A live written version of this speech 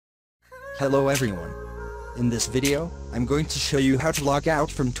Hello everyone. In this video, I'm going to show you how to log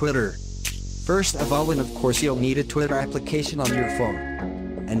out from Twitter. First of all, and of course you'll need a Twitter application on your phone.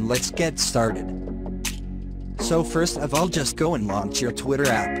 And let's get started. So first of all, just go and launch your Twitter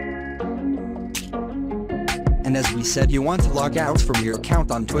app. And as we said, you want to log out from your account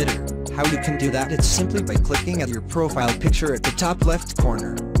on Twitter. How you can do that? It's simply by clicking at your profile picture at the top left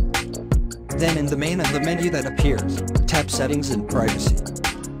corner. Then in the main of the menu that appears, tap Settings and Privacy.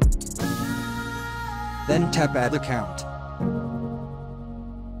 Then tap Add Account.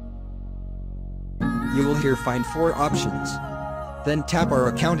 You will here find 4 options. Then tap Our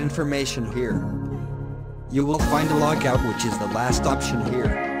Account Information here. You will find a logout, which is the last option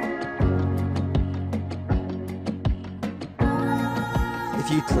here. If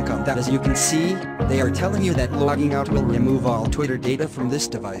you click on that, as you can see, they are telling you that logging out will remove all Twitter data from this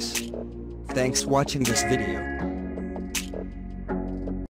device. Thanks for watching this video.